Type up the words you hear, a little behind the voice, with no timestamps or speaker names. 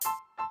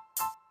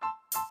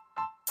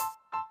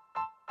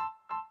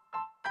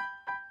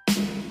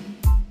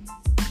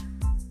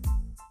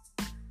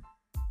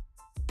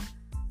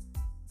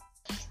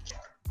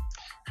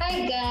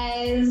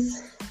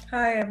guys.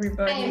 Hi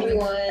everybody. Hi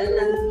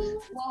everyone.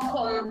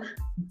 Welcome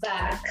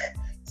back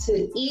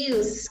to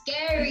Ew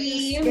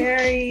Scary.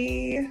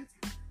 Scary.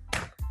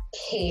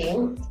 Okay.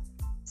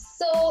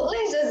 So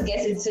let's just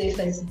get into it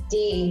for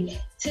today.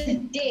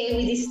 Today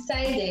we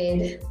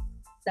decided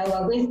that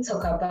we're going to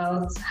talk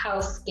about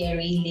how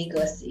scary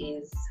Lagos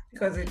is.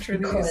 Because it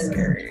truly is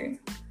scary.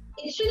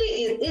 It truly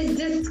is.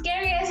 It's the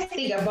scariest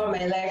thing about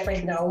my life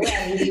right now where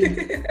I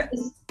live.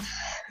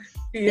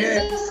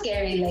 It's so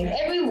scary. Like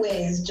everywhere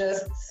is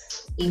just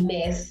a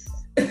mess.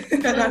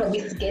 That's what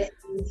we get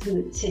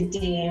into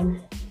today.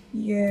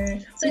 Yeah.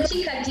 So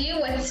Chika, do you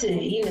want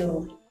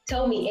to,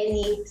 tell me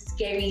any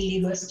scary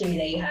Lagos story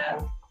that you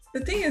have?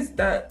 The thing is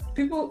that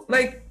people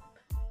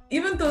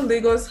even though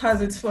Lagos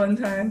has its fun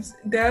times,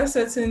 there are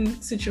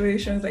certain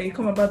situations that you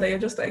come about that you're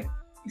just like,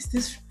 is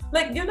this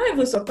you're not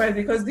even surprised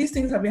because these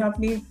things have been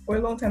happening for a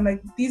long time,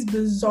 like these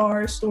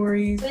bizarre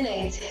stories. When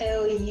I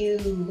tell you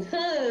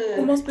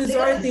the most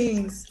bizarre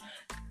things.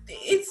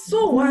 It's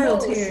so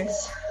wild here.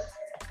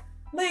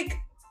 Like,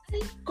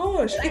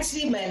 gosh. It's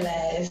actually my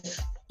life.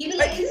 Even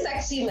like it's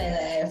actually my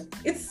life.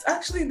 It's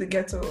actually the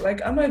ghetto.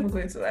 Like, I'm not even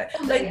going to lie.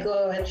 Oh my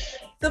God.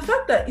 The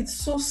fact that it's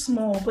so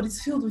small, but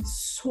it's filled with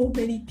so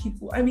many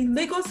people. I mean,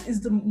 Lagos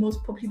is the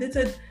most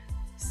populated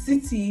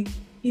city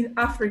in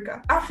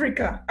Africa.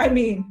 Africa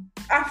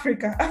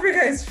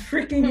is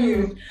freaking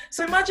huge.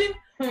 So imagine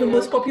the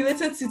most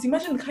populated city.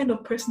 Imagine the kind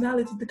of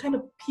personality, the kind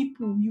of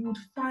people you would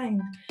find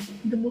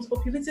in the most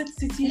populated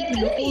city in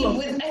the whole of...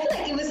 I feel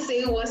like you would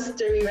say one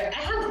story, right?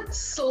 I have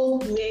so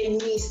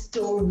many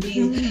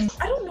stories.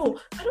 I don't know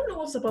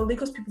what's about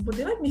Lagos people, but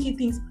they like making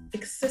things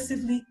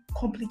excessively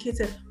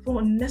complicated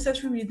for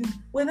unnecessary reasons.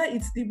 Whether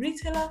it's the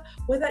retailer,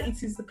 whether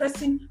it is the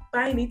person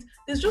buying it,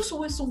 there's just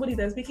always somebody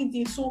that's making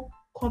things so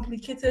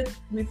complicated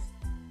with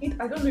it.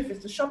 I don't know if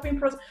it's the shopping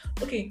process.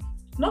 Okay,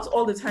 not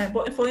all the time,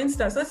 but for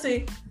instance, let's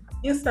say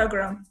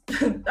Instagram.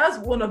 That's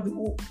one of the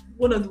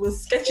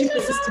most sketchy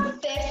places to be.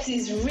 Theft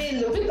is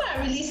real. People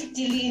are really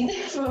stealing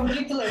from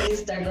people on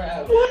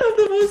Instagram. One of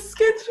the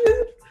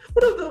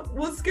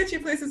most sketchy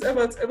places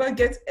ever to ever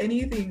get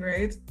anything,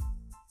 right?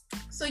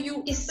 So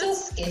it's so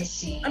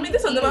sketchy. I mean,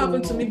 this has never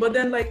happened to me, but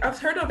then I've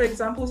heard of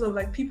examples of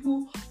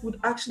people would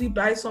actually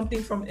buy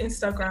something from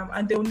Instagram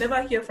and they'll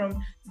never hear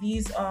from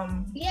these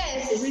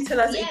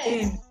retailers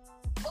again.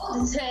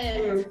 All the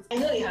time. I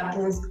know it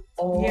happens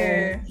all the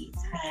time.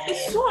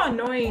 It's so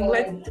annoying.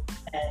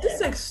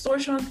 This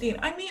extortion thing.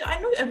 I mean, I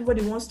know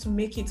everybody wants to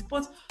make it,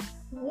 but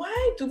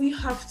why do we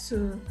have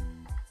to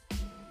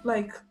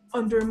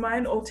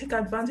undermine or take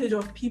advantage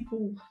of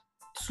people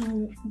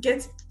to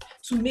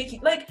make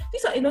it?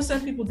 These are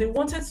innocent people. They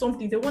wanted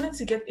something. They wanted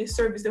to get a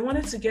service. They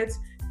wanted to get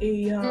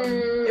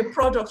a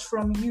product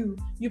from you.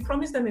 You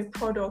promised them a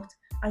product,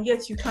 and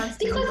yet you can't.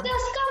 Because they're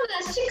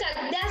scammers,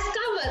 Chika. They're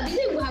scammers. They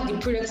didn't even have the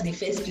product in the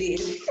first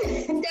place.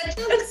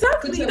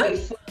 Exactly.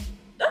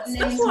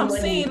 That's what I'm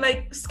saying.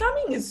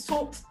 Scamming is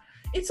so.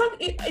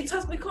 It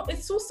has become.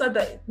 It's so sad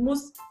that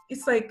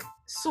it's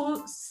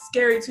so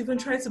scary to even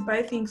try to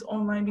buy things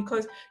online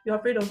because you're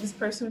afraid of this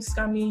person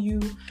scamming you.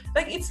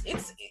 And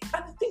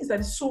the thing is that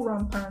it's so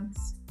rampant.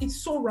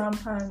 It's so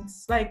rampant.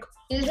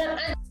 It's not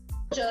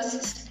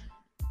just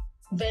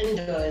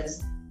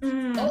vendors.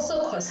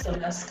 Also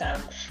customer scam.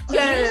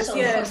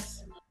 Yes.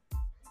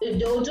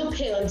 They'll do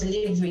pay on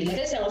delivery.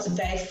 Let's say I want to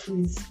buy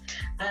food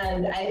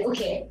and I'm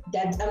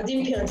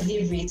doing pay on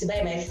delivery to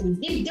buy my food.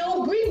 If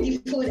they'll bring the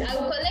food, I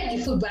will collect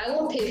the food, but I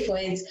won't pay for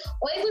it.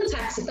 Or even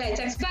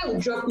Taxify will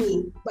drop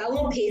me, but I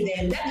won't pay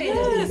them. That kind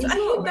of thing.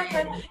 I hate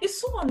that.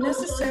 It's so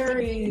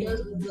unnecessary.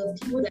 The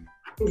people that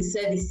are the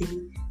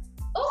servicing.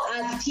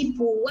 As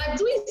people, we're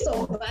doing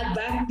some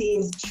bad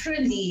things,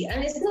 truly.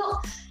 And it's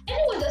not,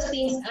 everyone just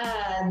thinks,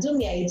 do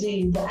me, I do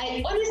you. But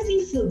I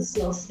honestly feel it's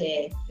not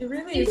fair. It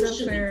really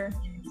isn't fair.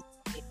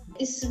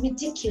 It's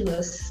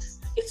ridiculous.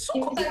 It's so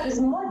complicated. It's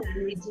more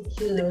than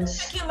ridiculous.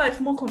 They're making life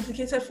more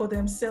complicated for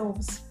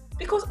themselves.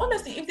 Because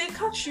honestly, if they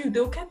catch you,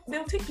 they'll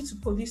take you to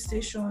police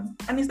station.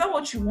 And is that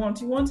what you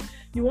want? You want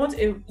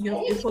a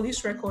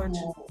police record?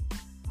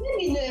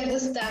 Maybe no ever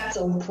start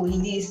on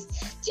police.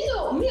 Do you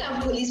know, me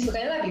and police we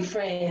can never be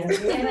friends.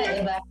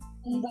 Never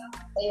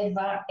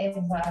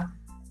ever.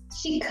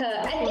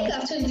 Chika, I think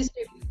I've told you this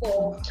story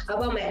before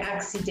about my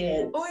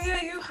accident. Oh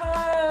yeah, you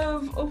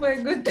have. Oh my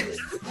goodness.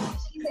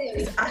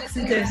 This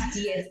accident.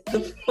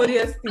 The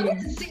funniest thing. I want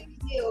to say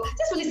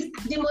this police,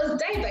 they must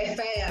die by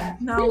fire.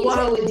 Now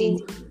wow. So we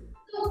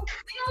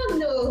don't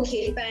know.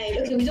 Okay, fine.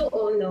 Okay, we don't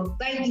all know.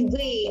 By the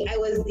way, I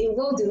was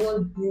involved in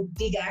one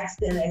big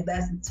accident like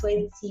that in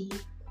 2018,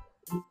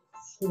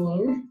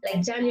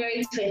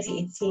 January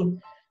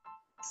 2018.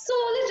 So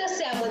let's just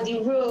say I'm on the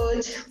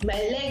road, my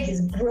leg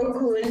is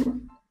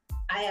broken,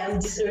 I am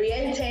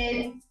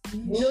disoriented,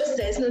 no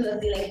sense, no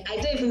nothing, I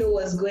don't even know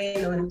what's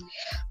going on.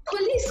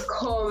 Police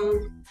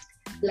come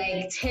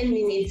 10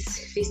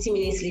 minutes, 15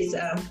 minutes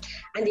later,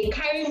 and they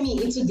carry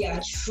me into their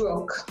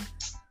truck.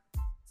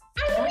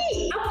 And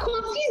I'm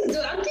confused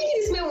though. I'm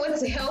thinking this man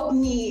wants to help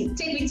me,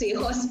 take me to a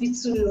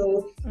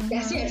hospital.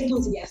 They're saying I take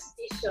me to their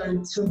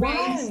station to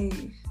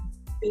ride.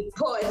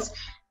 report.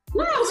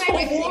 Why am For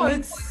I getting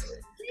what?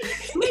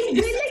 my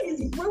leg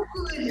is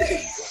broken.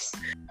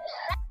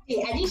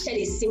 I didn't shed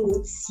a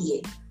single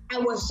tear. I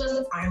was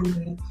just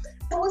angry.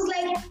 I was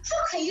like,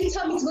 how can you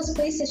tell me to go to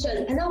police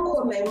station? And I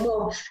called my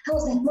mom. I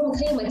was like, Mom,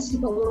 can you imagine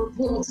people want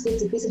me to go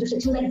to the police station?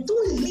 She was like,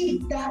 don't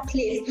leave that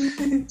place.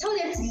 Tell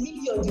them to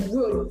leave you on the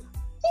road.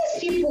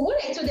 These people, when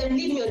I told them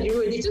leave me on the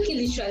road, they took it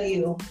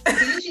literally. They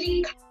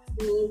literally carried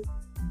me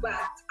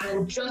back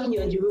and dropped me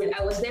on the road.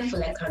 I was there for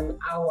like an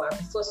hour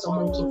before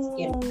someone came to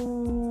get me.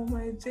 Oh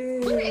my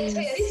days. When I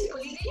tell you this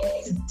police, they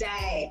need to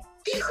die.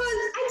 Because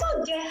I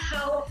don't get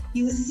how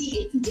you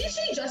see it. They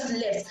literally just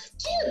left.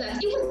 Do you know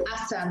that even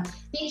after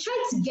they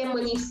tried to get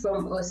money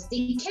from us,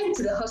 they came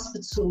to the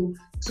hospital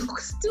to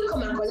still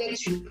come and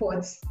collect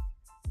reports.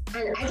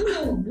 And I don't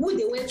know who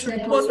they went to.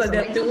 Reports that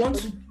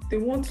they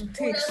want to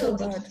take so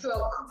bad.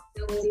 Truck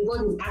that was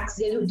involved in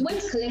accident. They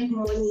went to collect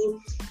money.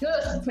 They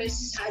were to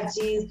press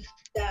charges.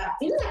 That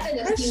that kind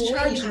of thing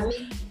where you can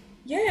make.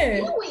 Yeah.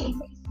 You know when you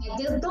press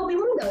charges, there'll be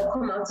money that will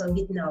come out of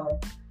it now.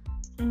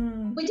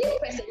 We didn't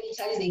press any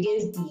charges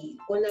against the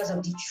owners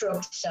of the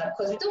truck shop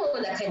because we don't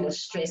want that kind of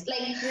stress.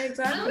 Like,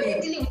 exactly. I'm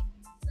already dealing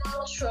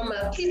with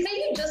trauma. Please, can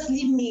you just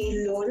leave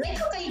me alone? Like,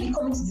 how can you be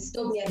coming to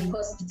disturb me at the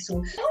hospital?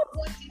 Our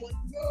body was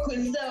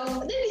broken, so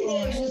let me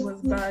it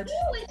was bad.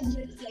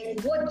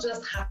 Like, what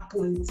just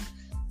happened?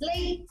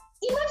 Like,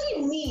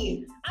 imagine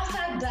me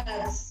after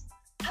that.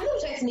 I'm not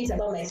trying to make it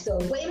about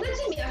myself, but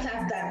imagine me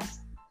after that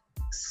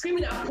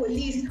screaming at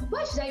police.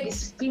 Why should I be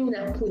screaming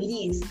at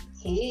police?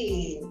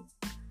 Hey.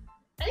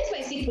 And if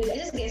I see police, I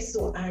just get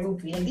so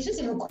angry. Like, they just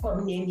even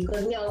come near me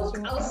because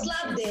I'll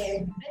slap them.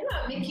 I know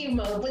I'm making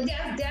mad, but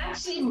they're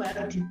actually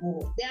mad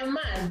people. They're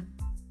mad.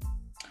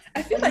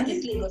 I feel like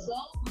this Lagos,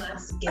 all mad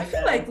together. I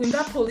feel like with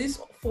that police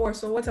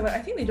force or whatever, I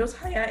think they just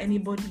hire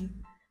anybody.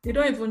 They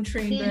don't even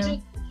train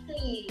them.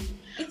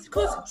 It's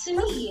because to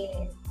me,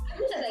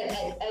 I'm not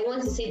that I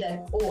want to say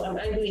that, I'm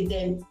angry with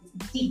them.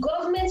 The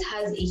government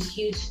has a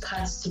huge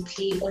part to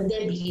play on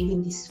them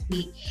behaving this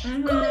way.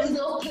 Government is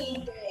not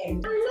paying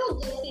them. They're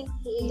not getting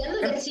paid.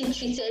 They're not getting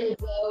treated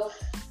well.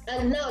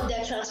 And now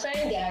they're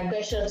transferring their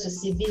aggression to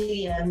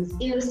civilians,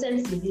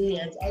 innocent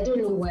civilians. I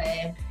don't know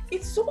why.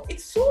 It's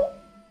so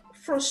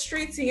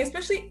frustrating,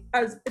 especially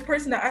as a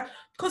person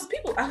because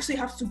people actually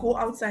have to go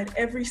outside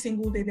every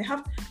single day. They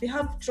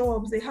have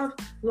jobs, they have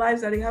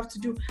lives that they have to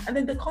do, and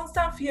then the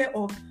constant fear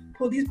of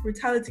police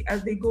brutality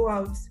as they go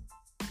out.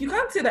 You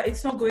can't say that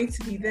it's not going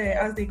to be there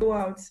as they go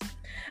out.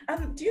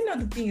 And do you know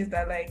the thing is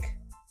that like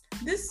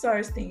this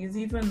SARS thing is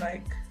even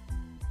like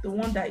the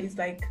one that is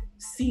like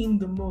seen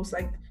the most.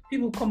 Like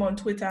people come on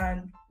Twitter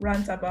and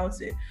rant about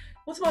it.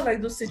 What about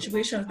like those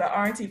situations that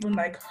aren't even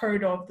like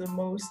heard of the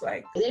most?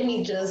 Like, let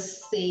me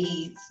just say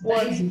it.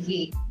 By the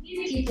way,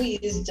 people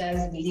use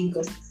Jasmine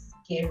Lagos.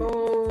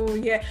 Oh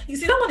yeah, you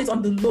see that one is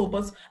on the low,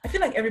 but I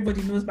feel like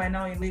everybody knows by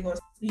now in Lagos.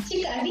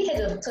 Chika, have you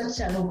heard of Touch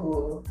and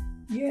Go?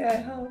 Yeah, I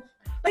have.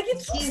 Like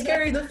it's so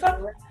scary. The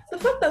fact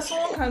that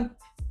someone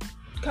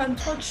can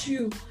touch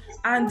you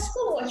and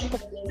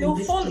they'll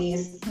fall. I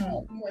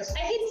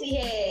hate to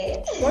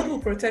hear. God will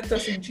protect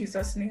us in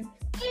Jesus' name.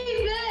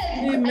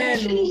 Amen.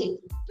 Amen.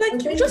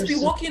 Like you just be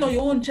walking on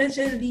your own,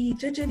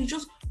 jejely,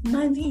 just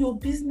minding your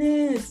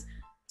business.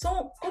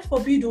 So God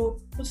forbid,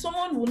 but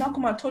someone will now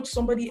come and touch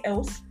somebody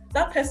else.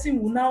 That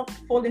person will now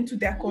fall into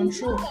their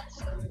control.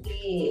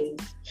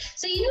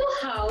 So you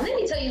know how? Let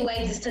me tell you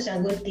why this touch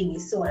and go thing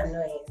is so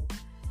annoying.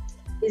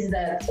 Is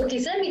that okay?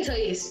 So let me tell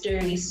you a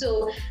story.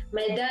 So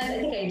my dad, I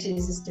think I told you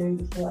this story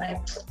before.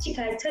 I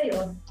tell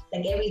you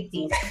like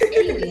everything.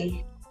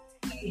 Anyway,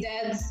 my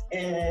dad's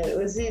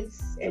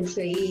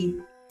employee.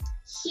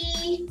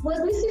 He was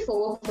missing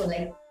for work for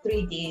like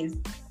 3 days.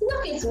 He's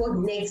not going to work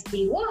next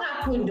day. What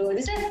happened though?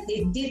 They said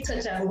they did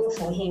touch and go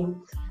for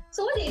him.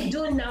 So what they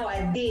do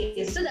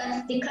nowadays, so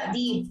that the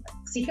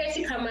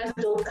security cameras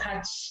don't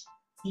catch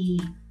the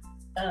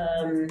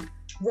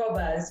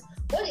robbers,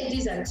 what they do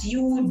is that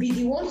you will be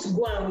the one to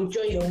go and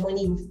withdraw your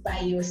money by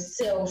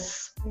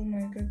yourself. Oh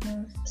my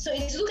goodness. So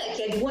it looks like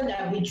you're the one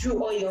that withdrew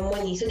all your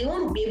money, so they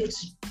won't be able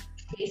to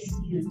trace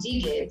you. Do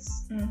you get?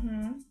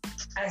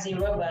 As a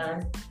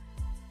robber.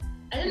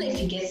 I don't know if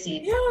you get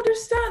it. Yeah, I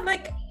understand.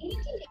 Like,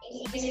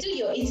 it's still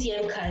your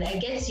ATM card. I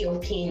get your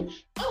PIN.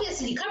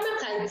 Obviously, the camera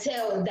can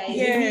tell that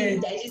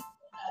it's me.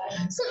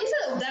 So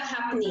instead of that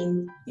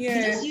happening, they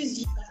just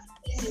use you as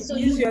a person. So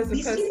use you as a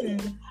person.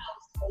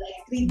 For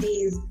like 3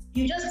 days.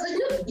 You just,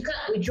 because you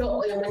can't withdraw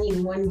all your money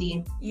in one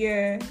day.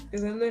 Yeah,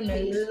 there's a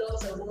limit.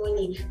 Lots of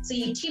money. So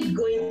you keep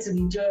going to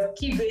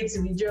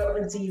withdraw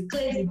until you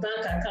clear the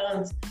bank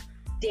account.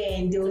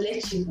 Then they'll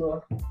let you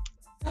go.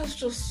 That's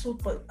just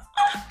super.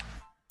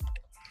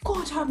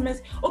 God have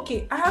mercy.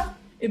 Okay, I have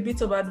a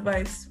bit of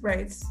advice,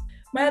 right?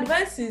 My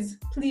advice is,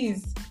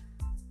 please,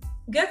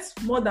 get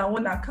more than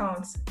one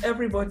account.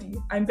 Everybody,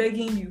 I'm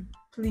begging you,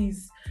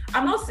 please.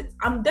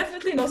 I'm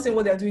definitely not saying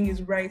what they're doing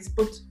is right,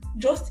 but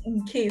just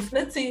in case,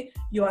 let's say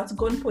you're at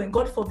gunpoint,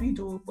 God forbid,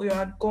 but you're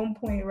at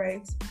gunpoint,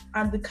 right?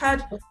 And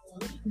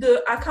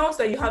the accounts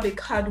that you have a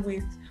card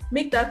with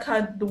make that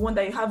card the one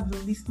that you have the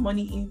least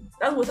money in.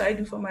 That's what I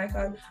do for my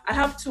card. I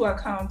have 2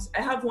 accounts.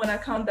 I have one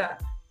account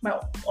that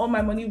all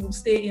my money will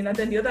stay in, and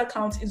then the other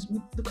account is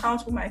the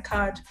account with my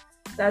card.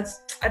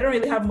 That's I don't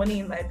really have money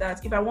in like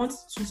that. If I want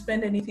to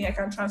spend anything, I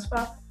can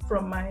transfer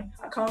from my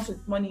account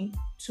with money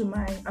to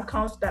my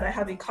account that I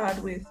have a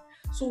card with.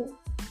 So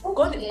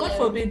God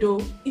forbid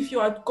though, if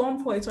you're at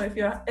gunpoint or if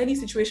you're at any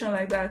situation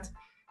like that,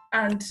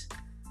 and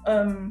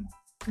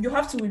you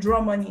have to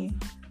withdraw money,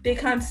 they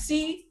can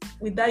see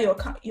with that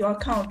your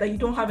account that you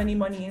don't have any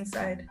money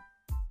inside.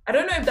 I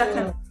don't know if that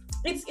can.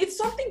 It's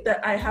something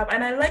that I have,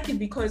 and I like it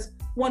because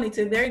 1, it's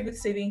a very good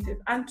saving tip,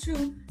 and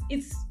 2,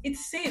 it's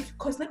safe.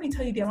 Because let me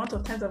tell you the amount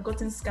of times I've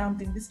gotten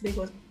scammed in this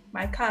Lagos.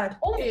 My card.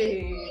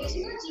 This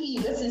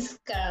is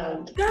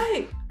scammed.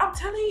 Guy, I'm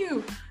telling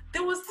you,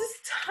 there was this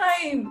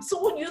time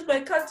someone used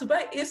my card to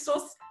buy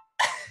ASOS.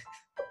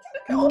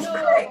 I was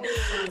crying.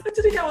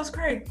 I was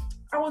crying.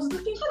 I was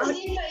looking. How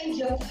did you find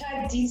your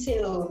card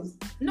details?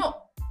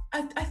 No,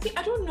 I think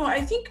I don't know.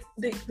 I think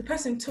the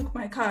person took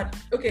my card.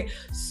 Okay,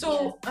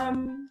 so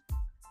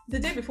the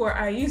day before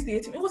I used the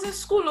ATM. It was in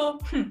school.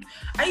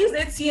 I used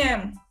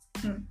ATM.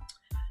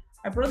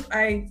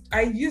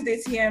 I used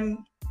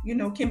ATM.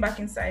 Came back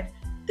inside.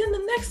 Then the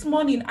next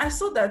morning, I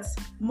saw that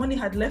money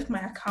had left my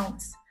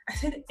account. I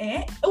said,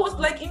 It was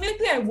like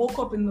immediately I woke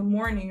up in the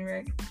morning,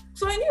 right?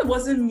 So I knew it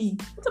wasn't me.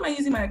 What am I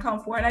using my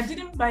account for? And I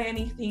didn't buy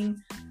anything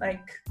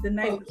like the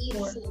night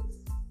before.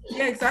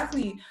 Yeah,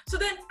 exactly. So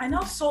then I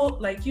now saw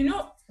like,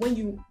 when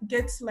you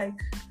get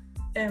like,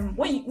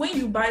 when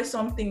you buy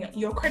something,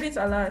 your credit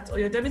alert or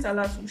your debit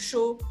alert will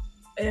show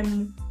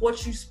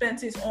what you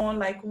spent it on,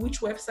 like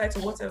which website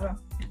or whatever.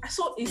 I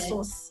saw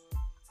ASOS.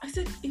 I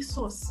said,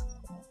 ASOS?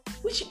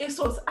 Which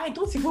ASOS? I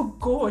don't even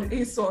go on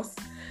ASOS.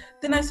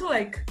 Then I saw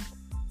like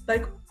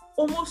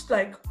almost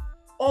like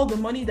all the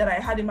money that I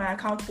had in my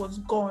account was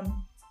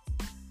gone.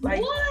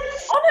 Like,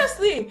 what?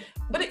 Honestly,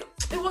 but it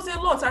was a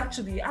lot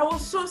actually. I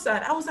was so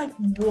sad. I was like,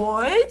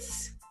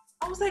 what?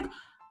 I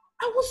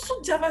was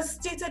so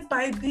devastated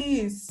by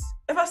this.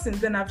 Ever since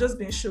then, I've just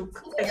been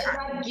shook. Have you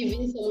ever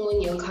given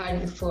someone your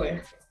card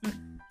before?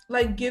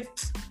 Like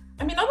gifts.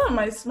 I mean, other than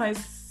my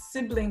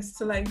siblings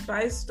to like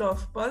buy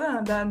stuff, but other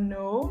than that,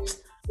 no.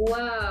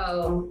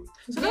 Wow.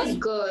 So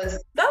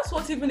that's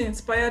what even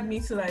inspired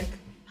me to like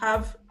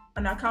have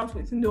an account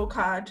with no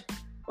card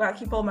where I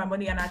keep all my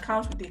money and an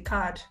account with a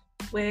card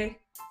where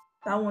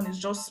that one is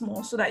just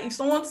small, so that if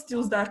someone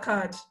steals that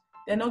card,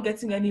 they're not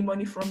getting any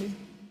money from it.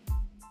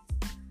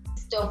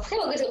 Stop.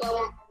 Can we go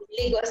about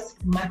Lagos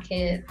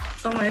market?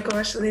 Oh my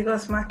gosh,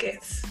 Lagos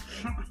market.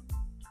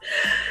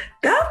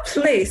 That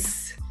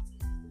place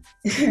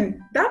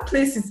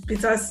is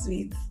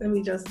bittersweet. Let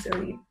me just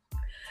tell you.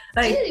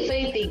 Like, the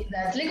funny thing is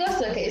that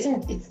Lagos market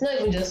it's not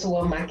even just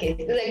one market.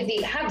 Like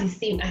they have the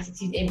same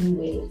attitude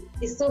everywhere.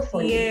 It's so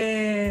funny.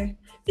 Yeah,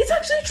 it's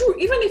actually true.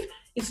 Even if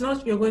it's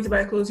not you're going to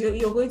buy clothes,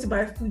 you're going to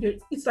buy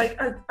food. It's like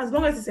as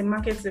long as it's a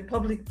market, it's a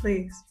public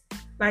place.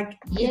 Like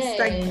it's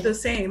like the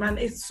same, and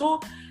it's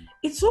so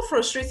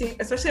frustrating,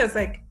 especially as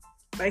like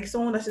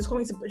someone that is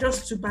coming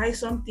to buy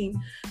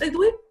something. Like the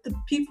way the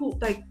people,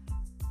 like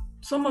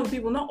some of the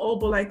people, not all,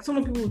 but like some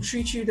of the people who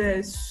treat you there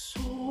is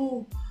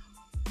so.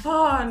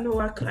 Oh no,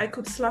 I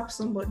could slap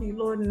somebody.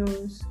 Lord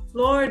knows.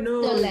 No,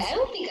 like, I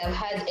don't think I've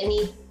had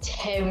any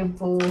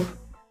terrible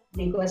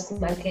Lagos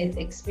market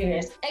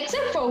experience,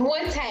 except for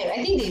one time.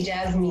 I think they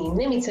jazzed me.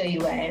 Let me tell you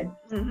why.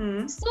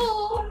 Mm-hmm. So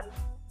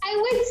I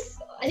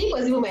think it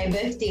was even my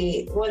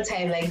birthday one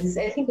time like this.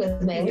 I think it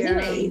was my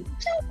birthday.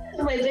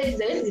 I went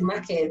to the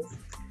market,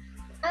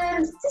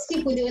 and these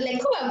people, they were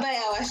like, come and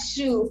buy our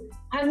shoe.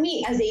 And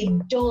me, as a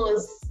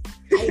dunce,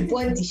 I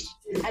bought the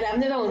shoe, and I've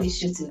never worn the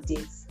shoe till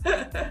date.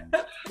 I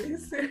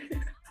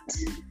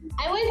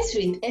went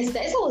with Esther.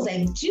 Esther was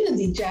like, do you know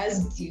they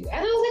jazzed you? And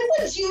I was like,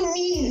 what do you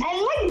mean? I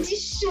like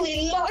this shoe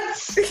a lot.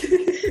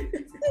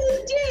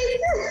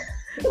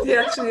 Do you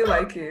actually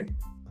like it?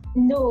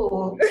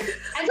 No.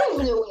 I don't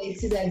even know what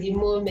it is at the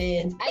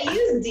moment. I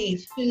use the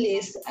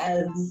shoelace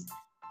as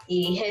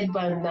a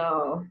headband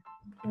now.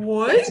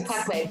 What? To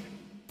pack my...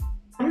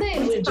 I'm not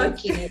even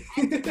joking.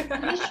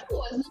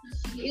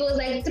 It was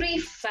like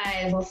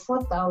 3,500 or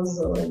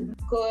 4,000.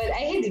 God, I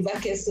hate the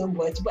market so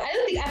much. But I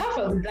don't think, apart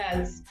from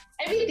that,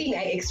 everything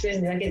I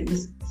experienced in the market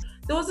is...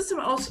 There was this time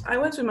I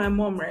went with my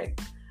mom, right?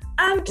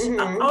 And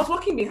I was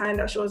walking behind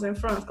her. She was in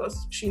front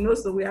because she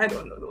knows the way. I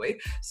don't know the way.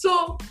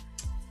 So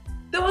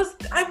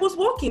I was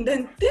walking.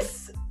 Then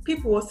these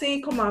people were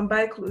saying, come and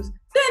buy clothes.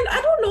 Then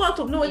I don't know out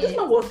of nowhere, this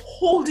man was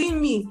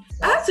holding me.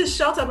 I had to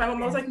shout at my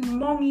mom. I was like,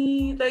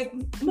 Mommy, like,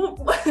 Mom,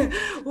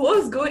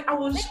 what's going on? I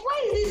was like,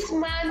 why is this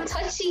man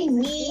touching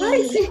me? Why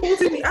is he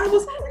holding me?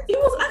 He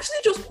was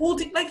actually just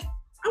holding, like,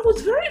 I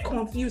was very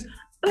confused.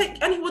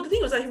 Like, and the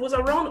thing was that he was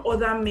around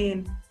other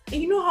men. And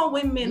you know how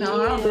when men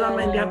are around other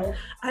men,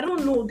 I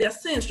don't know, their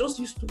sense just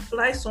used to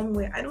fly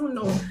somewhere. I don't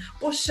know.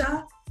 But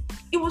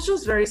it was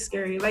just very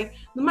scary. Like,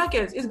 the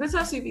market is better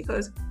to see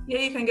because,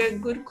 you can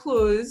get good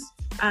clothes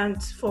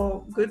and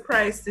for good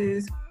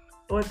prices,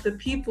 but the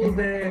people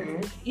there,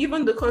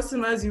 even the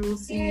customers you will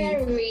see,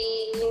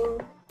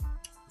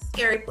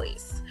 scary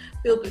place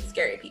filled with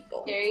scary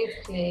people. Scary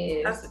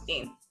place. That's the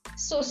thing.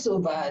 So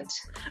bad.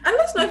 And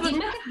let's not even. The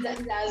market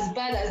that's as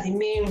bad as the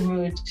main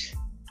road.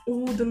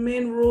 Oh, the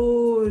main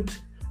road.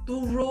 The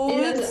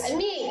roads. I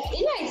mean,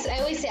 I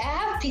always say I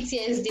have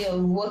PTSD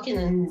of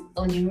walking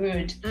on the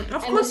road.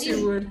 Of course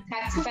you would.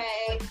 Taxify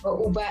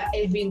or Uber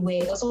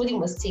everywhere, or somebody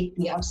must take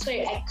me. I'm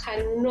sorry, I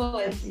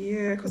cannot.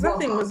 Yeah, because that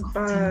thing was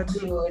bad.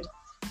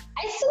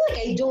 I feel like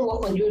I don't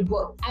walk on the road,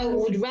 but I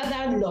would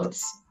rather not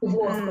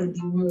walk on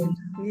the road.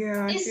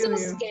 Yeah, it's so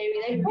scary.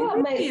 Like, what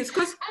am I?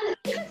 Because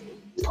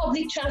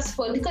public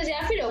transport, because you're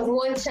afraid of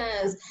one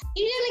chance.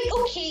 You're like,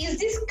 okay, is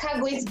this car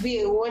going to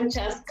be a one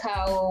chance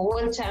car or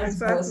one chance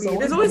bus?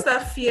 There's always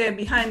that fear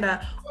behind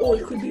that. Oh,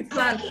 it could be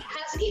planned. It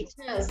has a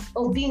chance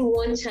of being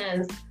one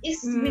chance.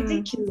 It's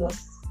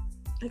ridiculous.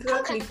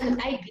 Exactly. How can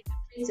I be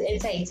trying to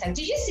enter a taxi?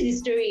 Did you see the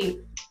story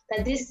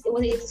that it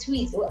was a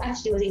tweet? Well,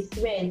 actually, it was a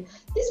thread.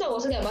 This one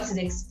was talking about his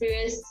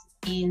experience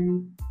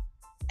in.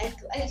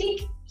 I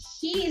think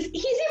he's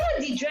even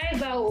the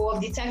driver of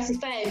the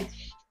Taxify.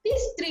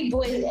 These three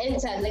boys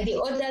entered, like they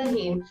ordered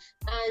him,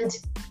 and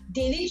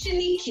they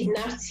literally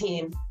kidnapped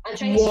him and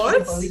tried to use him for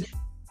rituals.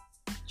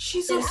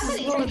 Jesus. After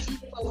they tried to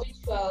use him for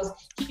rituals,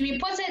 he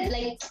reported,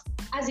 like,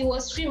 as he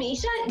was screaming, he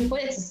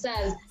reported to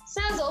SARS.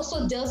 SARS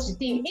also dealt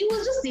with him. It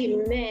was just a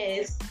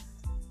mess.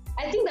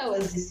 I think that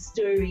was the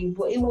story,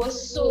 but it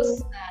was so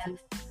sad.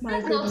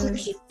 My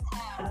goodness.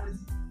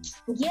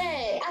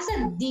 Yeah,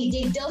 after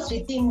they dealt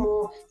with him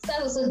more,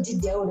 SARS also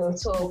did their own on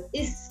top.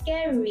 It's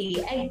scary.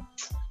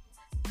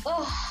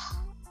 That's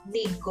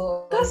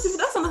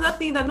another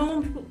thing that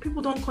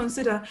people don't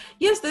consider.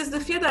 Yes, there's the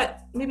fear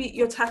that maybe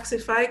your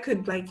Taxify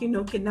could, like,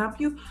 kidnap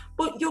you,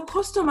 but your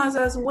customers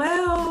as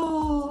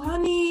well,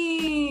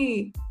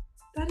 honey.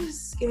 That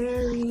is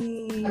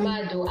scary.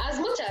 Mad though. As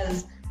much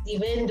as the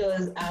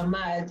vendors are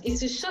mad, it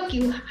will shock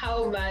you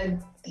how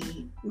mad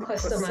the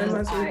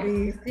customers are.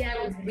 They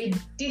are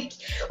ridiculous.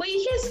 When you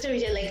hear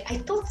stories, you're like, I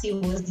thought it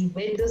was the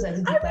vendors that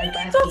did the bad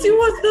thing. I thought it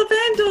was the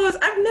vendors.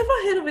 I've never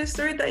heard of a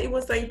story that it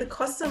was like the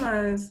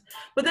customers.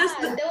 But there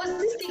was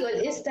this thing on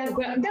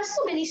Instagram. There's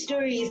so many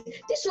stories.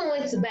 This one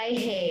went to buy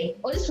hair,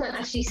 or this one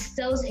actually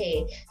sells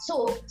hair.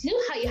 So you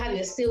know how you have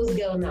your sales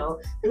girl now?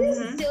 This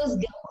sales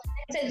girl.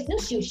 No,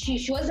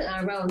 she wasn't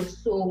around,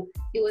 so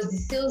it was the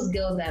sales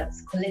girl that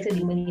collected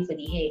the money for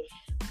the hair.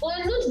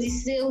 But not the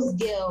sales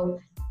girl.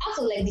 Out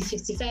of like the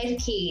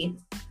 55k,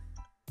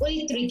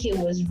 only 3k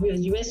was real.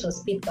 The rest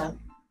was paper.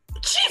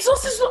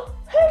 Jesus is not.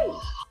 Hey.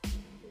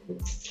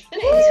 Let me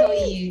tell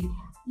you,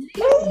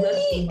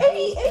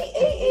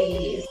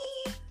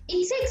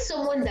 it takes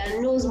someone that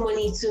knows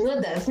money to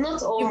know that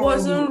not all. It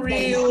wasn't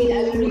real.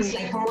 That looks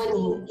like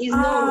money. It's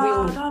not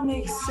real. That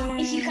makes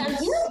sense. If you can,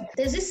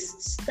 there's this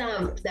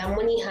stamp that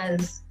money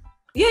has.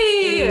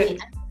 Yeah.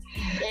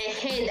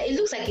 It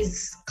looks like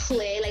it's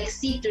clear, like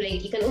see-through,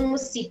 like you can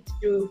almost see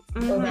through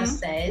other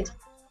side.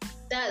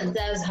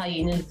 That's how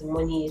you know if the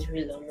money is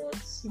real or not.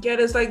 Yeah,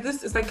 there's like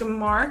this. It's like a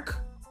mark,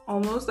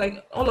 almost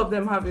like all of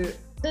them have it.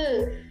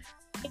 You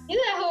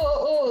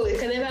know, it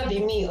can never be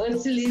me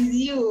until it's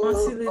you.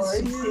 Until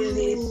it's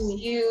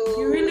you.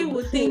 You really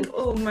would think,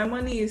 oh, my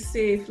money is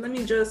safe. Let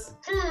me just.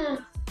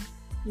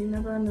 You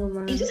never know,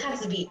 man. You just have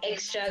to be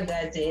extra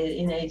guarded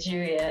in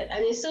Nigeria,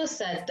 and it's so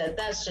sad that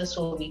that's just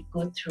what we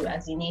go through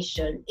as a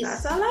nation.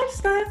 That's our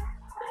lifestyle.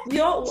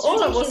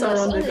 All of us are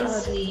on the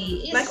guard.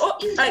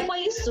 It's like we're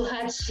used to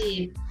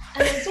hardship,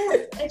 and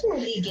I don't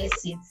really get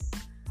it.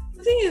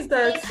 The thing is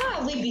that, like, how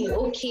have we been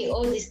okay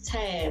all this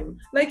time?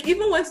 Like,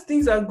 even when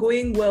things are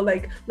going well,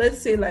 like, let's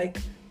say, like,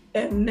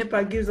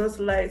 NEPA gives us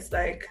lights,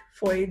 like,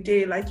 for a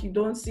day, like, you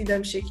don't see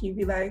them shaking, you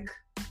be like,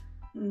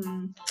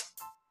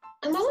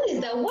 And my one is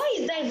that, why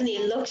is that even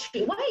a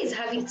luxury? Why is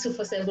having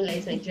 247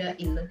 lights in Nigeria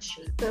a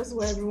luxury? That's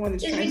why everyone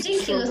is trying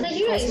ridiculous. to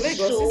Nigeria is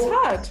Lagos so is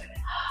hard.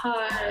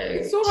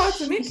 It's so hard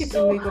to make it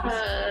in Lagos.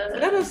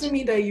 But that doesn't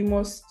mean that you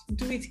must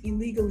do it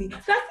illegally. I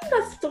think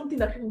that's something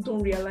that people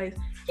don't realize.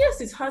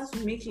 Yes, it's hard to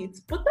make it,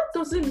 but that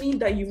doesn't mean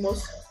that you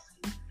must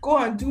go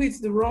and do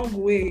it the wrong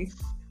way.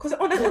 Because at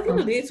the end of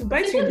the day, to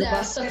bite you in the back. People that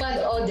have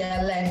suffered all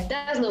their life,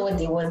 that's not what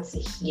they want to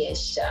hear,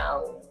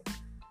 shall.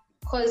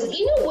 Because,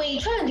 when you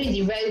try and do it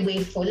the right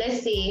way for,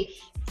 let's say,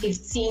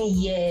 15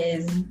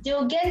 years,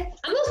 they'll get,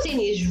 I'm not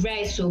saying it's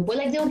right, but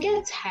like they'll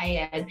get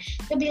tired.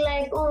 They'll be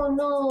like, oh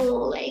no,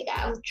 like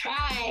I've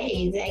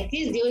tried, like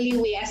this is the only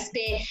way. I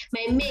spare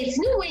my mates.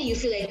 When you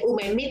feel like, oh,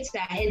 my mates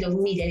are ahead of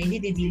me, that they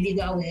did it the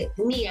illegal way.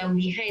 Me, I'm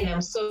behind,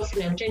 I'm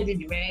suffering, I'm trying to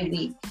do it the right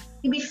way.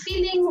 You'll be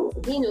feeling,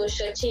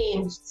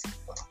 shortchanged.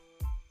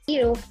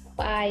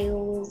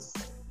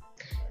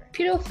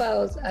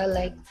 Pedophiles are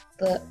like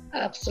the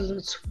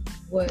absolute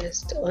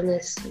worst,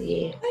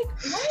 honestly. Like,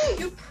 why are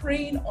you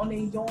preying on a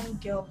young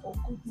girl, for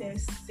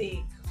goodness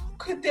sake?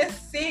 For goodness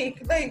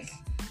sake, like,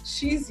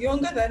 she's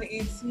younger than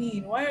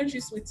 18. Why aren't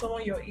you with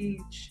someone your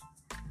age?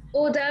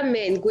 Older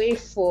men going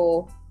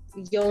for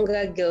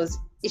younger girls,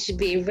 it should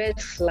be a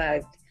red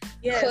flag.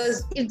 Yes.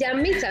 Because if their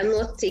mates are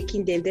not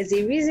taking them, there's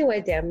a reason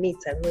why their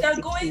mates are not They're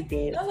taking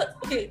going.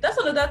 them. That's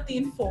another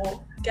thing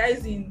for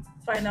guys in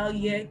final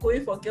year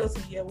going for girls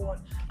in year one.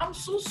 I'm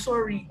so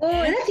sorry. Oh,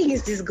 that thing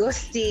is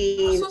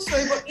disgusting. I'm so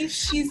sorry, but if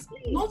she's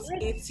not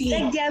 18,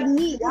 like their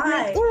meat,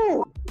 why? like,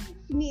 oh,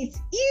 meat.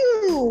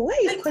 Ew, why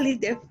are you calling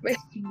them fresh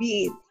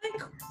meat?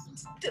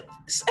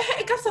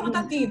 Like, that's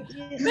another thing.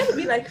 Men will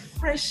be like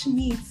fresh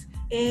meat,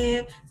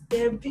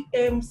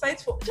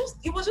 sites for just.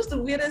 It was just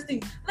the weirdest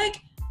thing.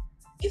 Like,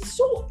 it's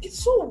so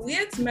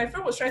weird to me. My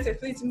friend was trying to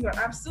explain it to me, but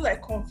I'm still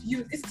like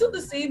confused. It's still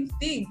the same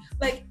thing.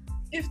 Like,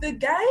 if the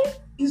guy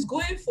is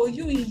going for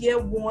you in year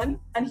one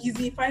and he's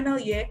in final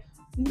year,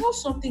 know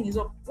something is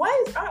up.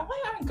 Why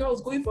aren't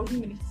girls going for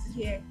him in his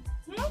year?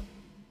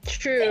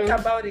 True. Think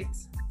about it.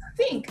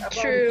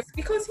 It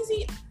because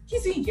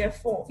he's in year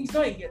 4. He's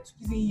not in year 2.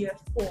 He's in year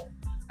 4.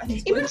 And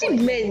he's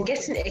imagine men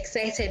getting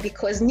excited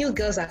because new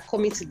girls are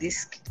coming to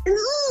this.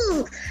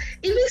 Ooh,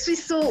 it makes me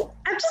so.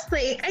 I'm just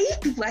like, are you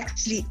people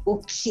actually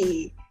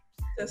okay?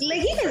 That's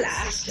like you guys are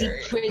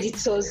actually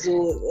predators,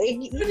 though. Like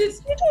you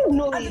don't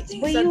know it,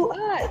 but you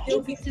are.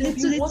 They'll be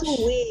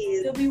little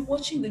ways. They'll be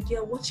watching the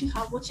girl, watching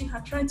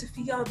her, trying to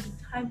figure out the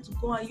time to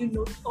go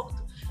and talk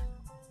to.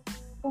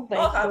 Oh my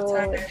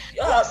God.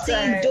 I'm not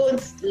saying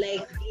don't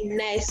like be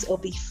nice or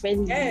be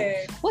friendly.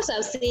 Yeah. What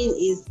I'm saying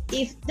is,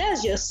 if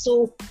that's your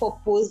sole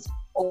purpose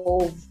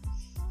of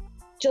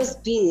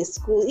just being in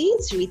school, you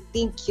need to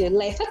rethink your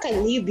life. How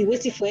can you be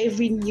waiting for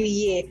every new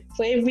year,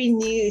 for every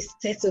new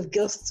set of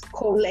girls to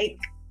come? Like,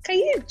 can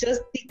you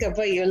just think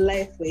about your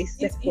life for a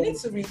second? You need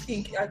to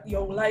rethink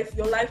your life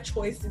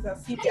choices and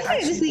see if you're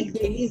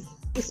actually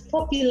it's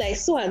popular.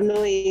 It's so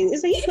annoying.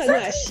 It's like you are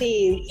not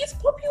ashamed. It's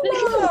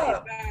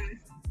popular.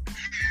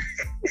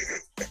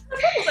 My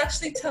friend was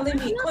actually telling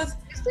me, because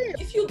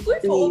if you go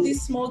for all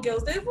these small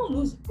girls, they even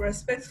lose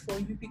respect for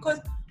you, because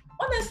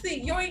honestly,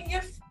 you're in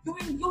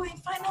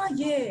final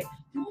year.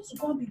 You want to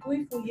go and be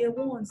going for year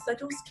ones that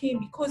just came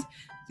because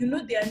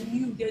they are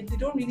new. They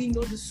don't really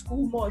know the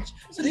school much,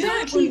 so they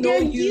don't even know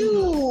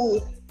you.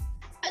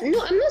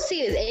 No, I'm not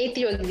saying there's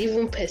anything wrong with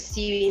even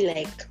pursuing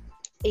like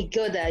a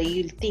girl that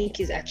you think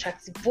is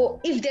attractive,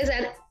 but if there's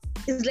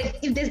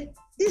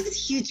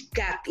this huge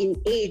gap in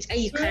age and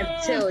you can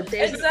tell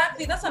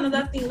exactly, that's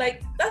another thing.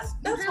 Like that's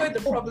where the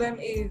problem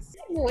is. I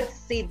don't know what to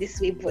say this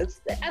way, but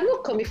I'm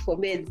not coming for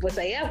men, but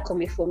I am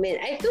coming for men.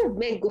 I feel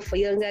men go for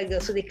younger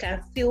girls so they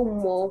can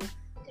feel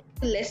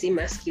less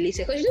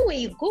emasculated, because when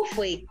you go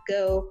for a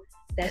girl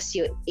that's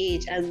your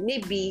age and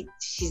maybe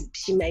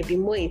she might be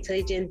more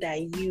intelligent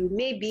than you,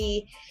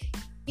 maybe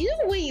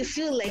when you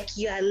feel like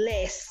you are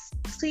less.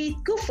 So you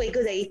go for a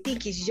girl that you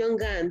think is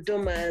younger and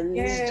dumber, and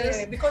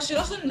because she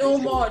doesn't know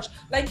much.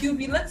 Like you'll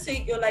be, let's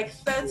say you're like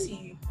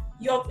 30,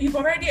 you've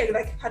already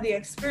like had the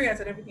experience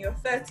and everything. You're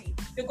 30.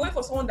 You're going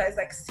for someone that is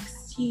like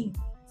 16.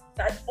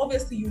 That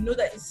obviously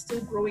that is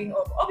still growing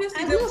up.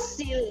 Obviously, I don't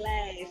see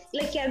life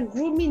like you're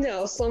grooming her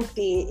or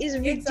something. It's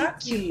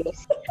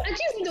ridiculous. I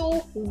just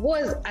know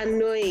what's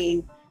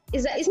annoying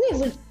is that it's not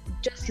even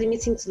just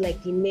limiting to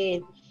like the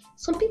men.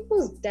 Some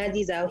people's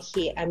daddies out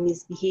here are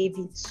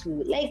misbehaving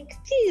too. Like,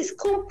 please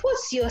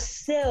compose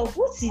yourself.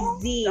 What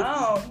is it?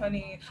 Down,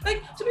 honey.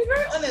 Like, to be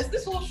very honest,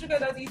 this whole sugar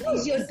daddy thing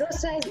is your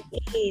daughter's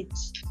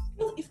age.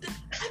 I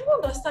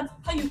don't understand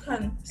how you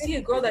can see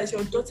a girl that is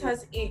your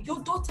daughter's age.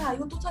 Your daughter,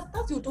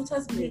 that's your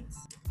daughter's mate.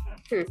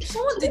 If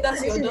someone did that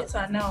to your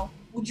daughter now,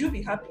 would you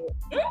be happy?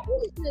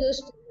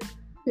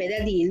 My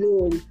daddy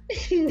alone.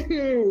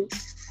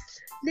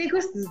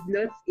 Lagos is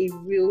not a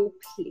real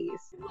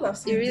place. People have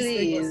seen this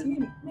Lagos.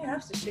 Me, I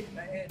have to shake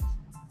my head.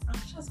 I'm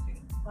just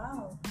being,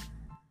 wow.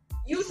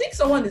 You think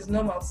someone is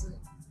normal too?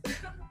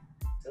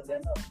 So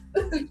they're not.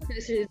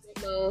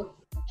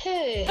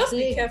 Hey, just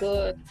be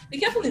careful. Be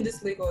careful in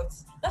this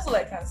Lagos. That's all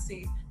I can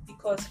say.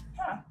 Because,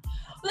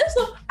 let's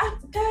not. I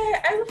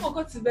even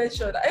forgot to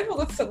mention. I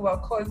forgot to talk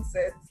about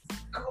concerts.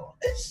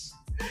 Gosh.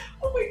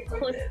 Oh my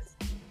goodness.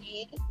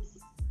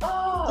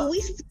 Do we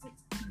still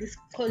this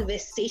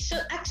conversation?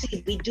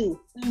 Actually, we do.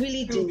 We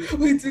really do.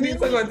 We do need to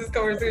talk about this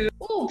conversation.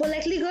 Oh, but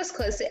like Lagos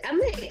concert, I'm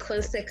not a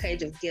concert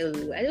kind of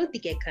girl. I don't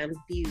think I can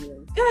be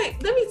one. Guy,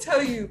 let me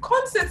tell you,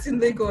 concerts in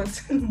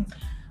Lagos. I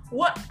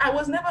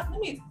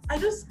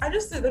just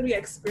said, let me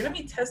experience. Let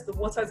me test the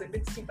waters a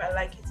bit, see if I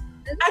like it.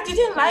 I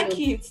didn't like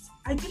it.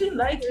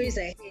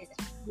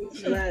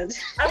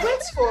 I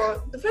went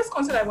for the first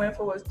concert I went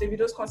for was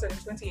Davido's concert in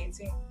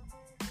 2018.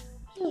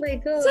 Oh my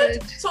God.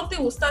 Said something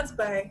will start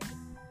by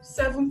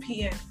 7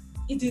 p.m.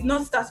 It did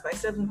not start by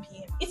 7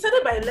 p.m. It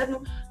started by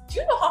 11. Do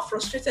you know how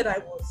frustrated I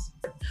was?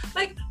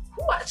 Like,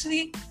 who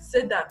actually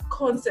said that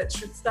concerts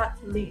should start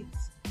late?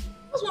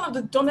 That was one of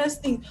the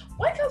dumbest things.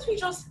 Why can't we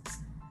just...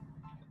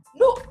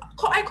 No,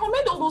 I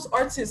commend all those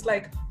artists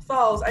like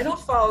Falz. I know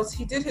Falz,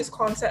 he did his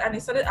concert and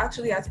it started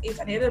actually at 8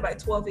 and it ended by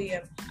 12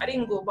 a.m. I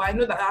didn't go, but I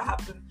know that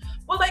happened.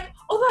 But like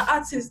other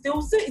artists, they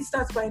will say it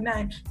starts by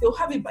 9.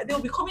 They'll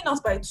be coming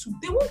out by 2.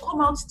 They won't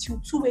come out till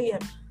 2 a.m.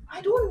 I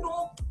don't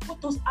know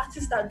what those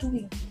artists are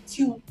doing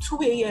till 2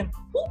 a.m.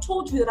 Who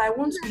told you that I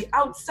want to be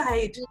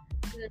outside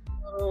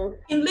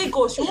In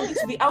Lagos, you want me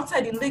to be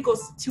outside in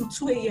Lagos till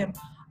 2 a.m.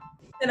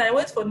 Then I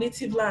went for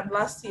native land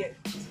last year.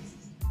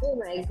 Oh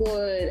my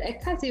God, I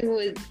can't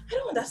even. I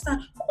don't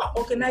understand. Who are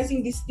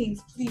organizing these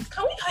things, please?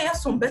 Can we hire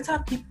some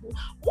better people?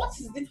 What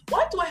is this?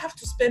 Why do I have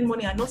to spend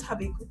money and not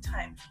have a good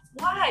time?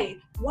 Why?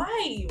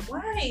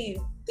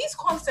 These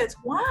concerts,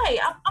 why?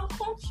 I'm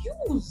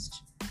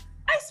confused.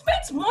 I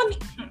spent money.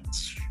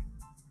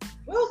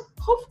 Well,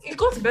 hope it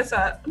got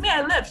better. I mean,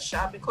 I left,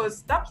 Sha,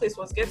 because that place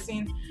was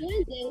getting...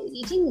 You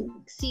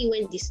didn't see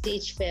when the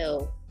stage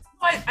fell.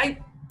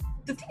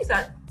 The thing is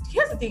that,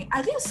 here's the thing,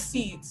 I didn't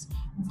see it,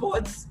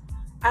 but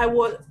I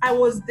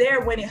was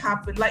there when it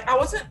happened. Like,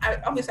 obviously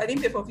I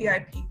didn't pay for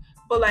VIP,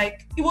 but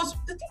like, it was,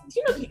 the thing,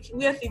 you know, the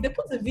weird thing, they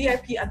put the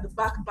VIP at the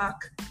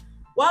back,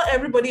 while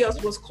everybody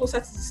else was closer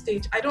to the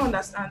stage. I don't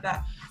understand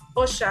that.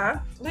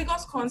 Osha,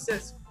 Lagos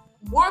concerts,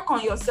 work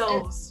on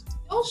yourselves.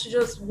 Y'all should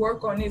just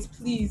work on it,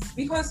 please,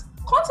 because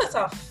concerts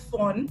are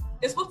fun.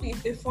 It's supposed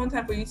to be a fun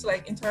time for you to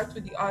like interact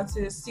with the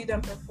artists, see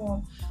them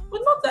perform,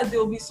 but not that there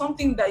will be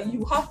something that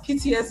you have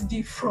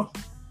PTSD from.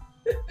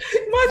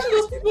 Imagine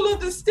those people on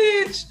the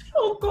stage.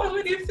 Oh God,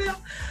 when you feel,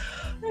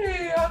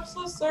 hey, I'm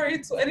so sorry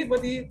to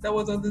anybody that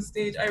was on the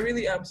stage. I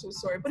really am so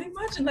sorry. But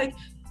imagine, like,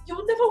 you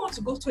would never want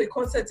to go to a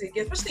concert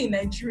again, especially in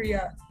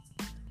Nigeria.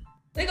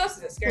 Lagos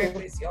is a scary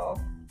place,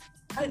 y'all.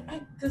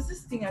 There's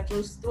this thing there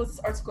was this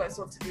article I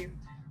saw today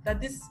that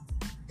this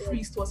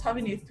priest was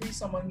having a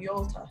threesome on the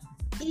altar.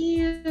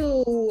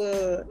 Ew.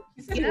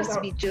 You have to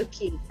be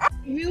joking.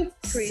 Real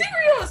priest.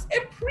 Serious!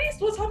 A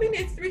priest was having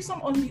a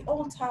threesome on the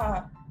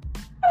altar.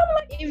 And I'm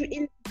like,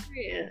 in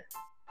Nigeria.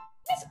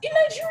 Yes, in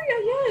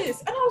Nigeria, yes.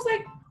 And I was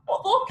like,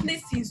 of all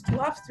places to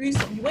have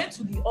threesome, you went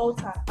to the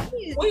altar.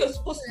 Where you're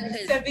supposed to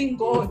be serving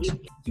God,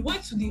 you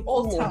went to the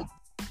altar.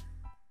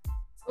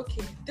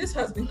 Okay, this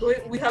has been going.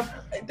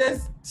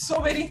 There's so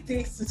many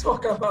things to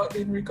talk about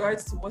in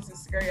regards to what is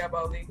scary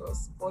about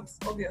Lagos, but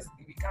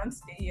obviously we can't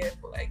stay here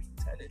for like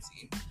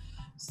eternity.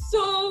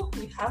 So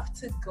we have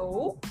to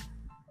go.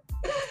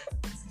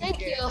 Thank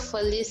you all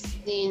for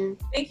listening.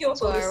 Thank you all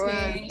for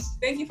listening.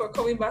 Thank you for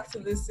coming back to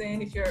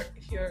listen. If you're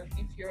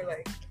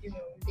like, you know,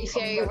 if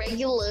you're a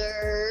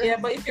regular. Yeah,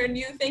 but if you're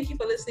new, thank you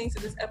for listening to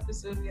this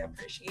episode. We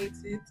appreciate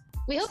it.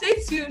 We hope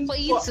stay tuned for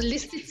you to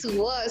listen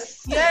to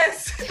us.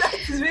 Yes,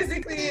 that's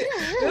basically it.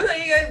 We'll let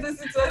you guys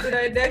listen to us in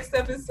our next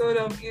episode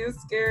of You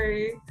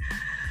Scary.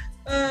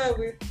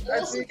 With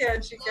Achika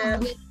and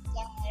Chika.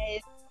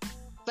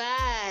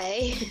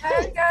 Bye.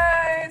 Bye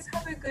guys.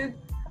 Have a good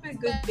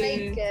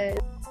day. Bye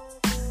guys.